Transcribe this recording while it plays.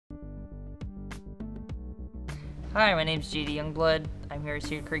Hi, my name's JD Youngblood. I'm here at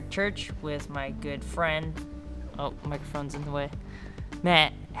Cedar Creek Church with my good friend, oh, microphone's in the way,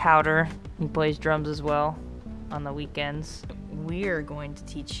 Matt Howder. He plays drums as well on the weekends. We are going to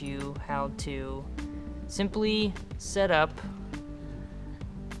teach you how to simply set up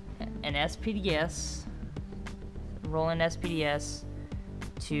an SPDS, Roland SPD-S,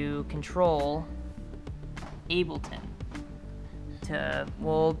 to control Ableton.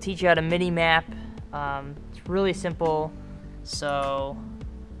 We'll teach you how to MIDI map. It's really simple, so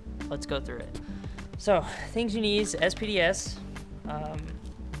let's go through it. So, things you need is SPDS,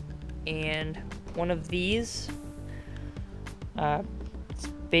 and one of these. It's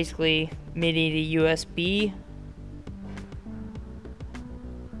basically MIDI to USB.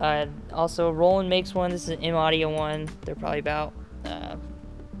 Also, Roland makes one. This is an M-Audio one. They're probably about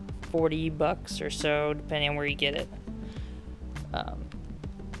 $40 or so, depending on where you get it.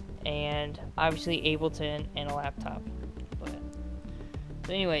 And obviously Ableton and a laptop.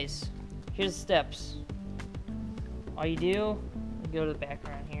 So anyways, here's the steps. All you do, you go to the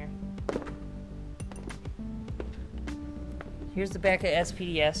background here. Here's the back of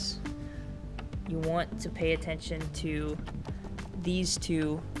SPDS. You want to pay attention to these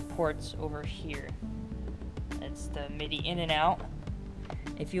two ports over here. That's the MIDI in and out.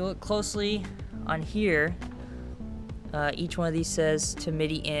 If you look closely on here, each one of these says to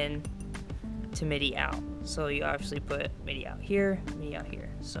MIDI in, to MIDI out. So you obviously put MIDI out here, MIDI out here.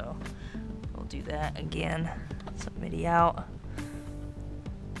 So we'll do that again. So MIDI out.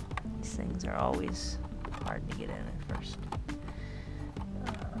 These things are always hard to get in at first.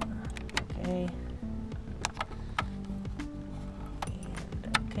 Okay.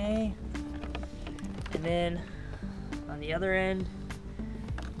 And okay. And then on the other end,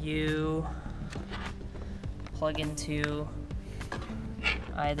 you plug into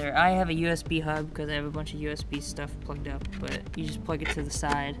either, I have a USB hub because I have a bunch of USB stuff plugged up, but you just plug it to the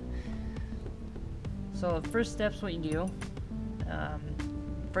side. So the first step's what you do.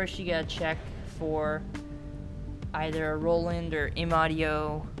 First you gotta check for either a Roland or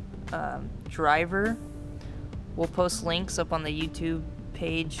M-Audio driver. We'll post links up on the YouTube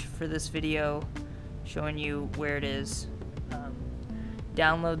page for this video showing you where it is.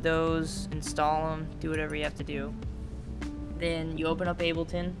 Download those, install them, do whatever you have to do. Then you open up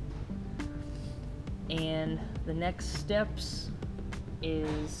Ableton, and the next steps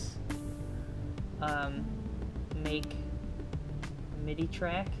is make a MIDI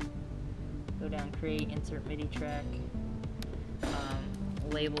track. Go down, create, insert MIDI track,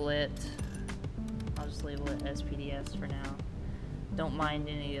 label it. I'll just label it SPDS for now. Don't mind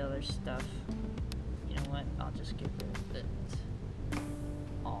any other stuff. You know what? I'll just get rid of it.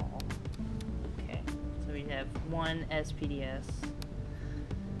 Okay, so we have one SPDS.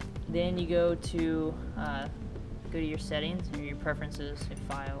 Then you go to your settings or your preferences, your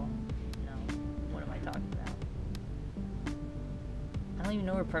file. No, what am I talking about? I don't even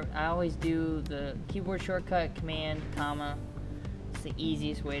know where I always do the keyboard shortcut, command, comma. It's the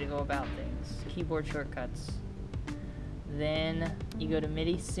easiest way to go about things. Keyboard shortcuts. Then you go to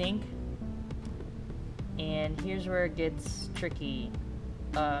Midi Sync, and here's where it gets tricky.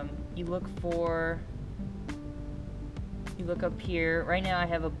 You look up here. Right now I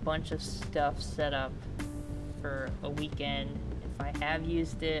have a bunch of stuff set up for a weekend. If I have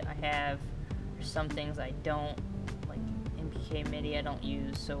used it, I have. There's some things I don't, like MPK MIDI I don't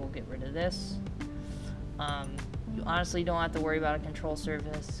use, so we'll get rid of this. You honestly don't have to worry about a control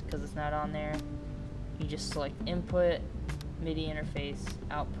surface because it's not on there. You just select input, MIDI interface,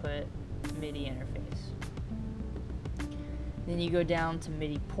 output, MIDI interface. Then you go down to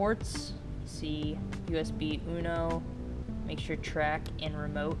MIDI ports, see USB Uno, make sure track and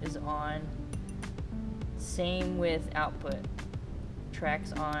remote is on. Same with output,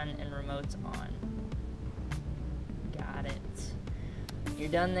 track's on and remote's on. Got it. You're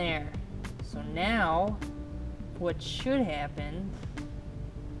done there. So now, what should happen,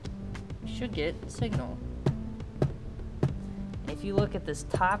 you should get a signal. If you look at this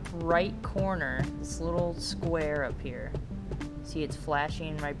top right corner, this little square up here, see it's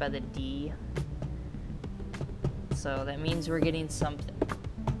flashing right by the D. So that means we're getting something.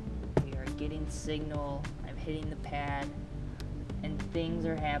 We are getting signal. I'm hitting the pad, and things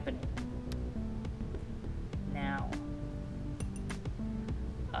are happening. Now,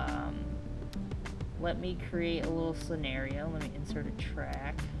 let me create a little scenario. Let me insert a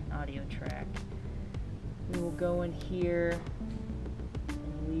track, audio track. We will go in here,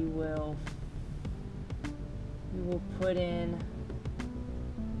 and we will put in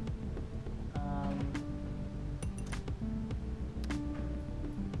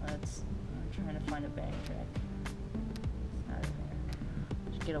I'm trying to find a backtrack.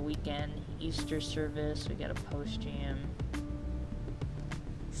 get a weekend Easter service. We got a post jam.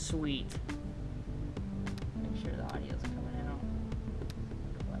 Sweet. Make sure the audio's coming out.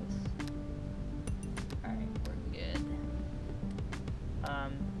 Twice. Alright, we're good.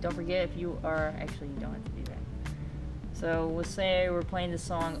 Don't forget, if you are, actually you don't have to do that. So let's say we're playing the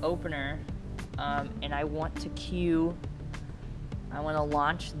song Opener, and I want to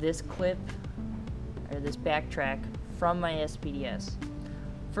launch this clip, or this backtrack, from my SPDS.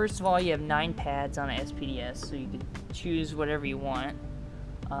 First of all, you have 9 pads on an SPDS, so you can choose whatever you want.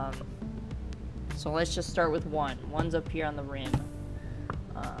 So let's just start with one. One's up here on the rim.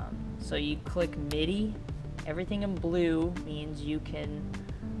 So you click MIDI. Everything in blue means you can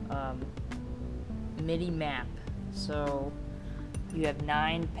MIDI map. So you have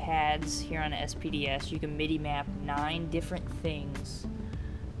 9 pads here on an SPDS. You can MIDI map 9 different things,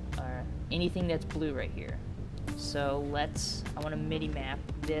 or anything that's blue right here. So I want to MIDI map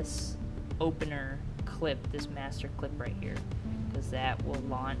this opener clip, this master clip right here, because that will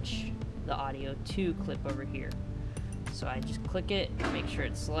launch the audio 2 clip over here. So I just click it, make sure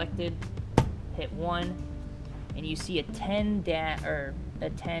it's selected, hit 1, and you see a 10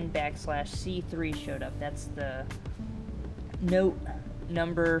 \C3 showed up. That's the note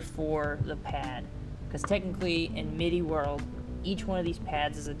number for the pad, because technically in MIDI world, each one of these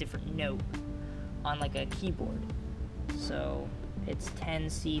pads is a different note on like a keyboard. So it's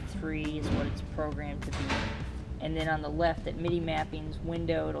 10C3 is what it's programmed to be. And then on the left at MIDI mappings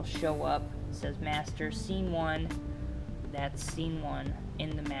window, it'll show up. It says master scene 1. That's scene 1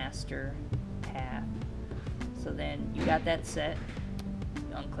 in the master path. So then you got that set.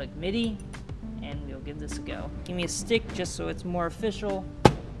 You unclick MIDI, and we'll give this a go. Give me a stick just so it's more official.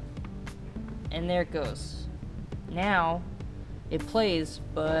 And there it goes. Now it plays,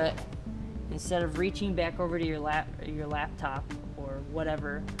 but instead of reaching back over to your laptop or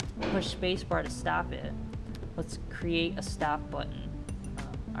whatever, push spacebar to stop it. Let's create a stop button.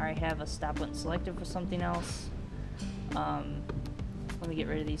 I already have a stop button selected for something else. Let me get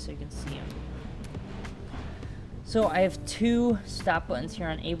rid of these so you can see them. So I have 2 stop buttons here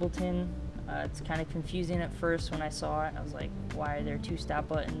on Ableton. It's kind of confusing at first when I saw it. I was like, why are there 2 stop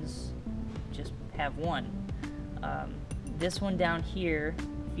buttons? Just have one. This one down here,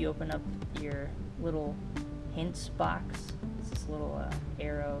 if you open up your little hints box, it's this little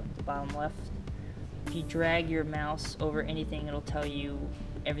arrow at the bottom left. If you drag your mouse over anything, it'll tell you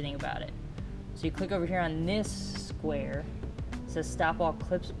everything about it. So you click over here on this square. It says stop all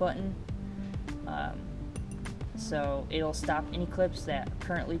clips button. So it'll stop any clips that are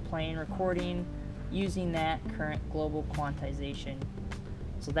currently playing, recording, using that current global quantization.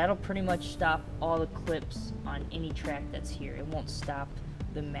 So that'll pretty much stop all the clips on any track that's here. It won't stop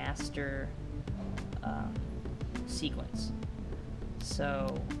the master sequence.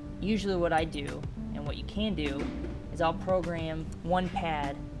 So usually what I do, and what you can do, is I'll program one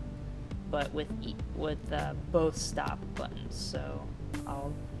pad, but with both stop buttons. So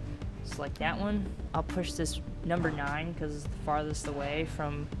I'll select that one. I'll push this number 9 because it's the farthest away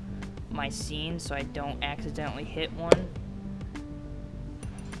from my scene, so I don't accidentally hit one.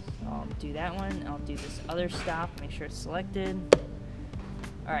 So I'll do that one. I'll do this other stop, make sure it's selected.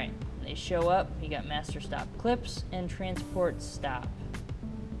 Alright, they show up. You got master stop clips and transport stop.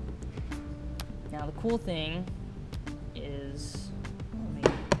 Now the cool thing is, let me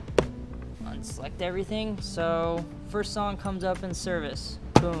unselect everything. So first song comes up in service.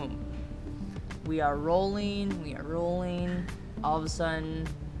 Boom. We are rolling, we are rolling. All of a sudden,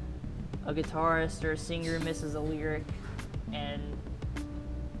 a guitarist or a singer misses a lyric and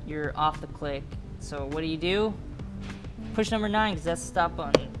you're off the click. So what do? Push number 9 because that's the stop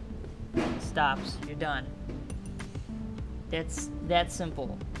button. Stops, you're done. That's that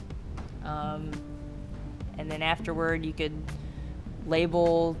simple. And then afterward you could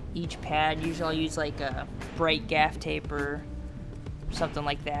label each pad. Usually I'll use like a bright gaff tape or something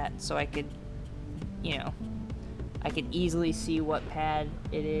like that, so I could, you know, I could easily see what pad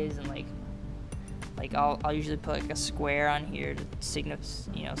it is, and like I'll usually put like a square on here to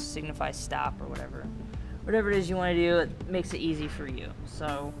signify stop or whatever it is you want to do. It makes it easy for you.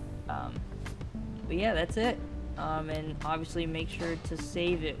 So but yeah, that's it. And obviously make sure to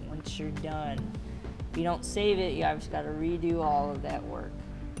save it once you're done. If you don't save it, you obviously got to redo all of that work.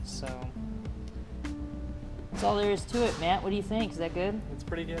 So that's all there is to it. Matt, what do you think? Is that good? It's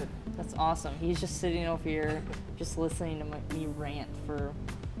pretty good. That's awesome. He's just sitting over here just listening to me rant for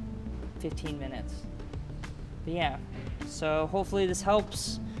 15 minutes. But yeah, so hopefully this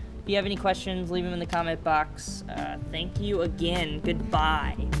helps. If you have any questions, leave them in the comment box. Thank you again.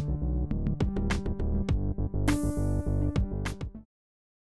 Goodbye.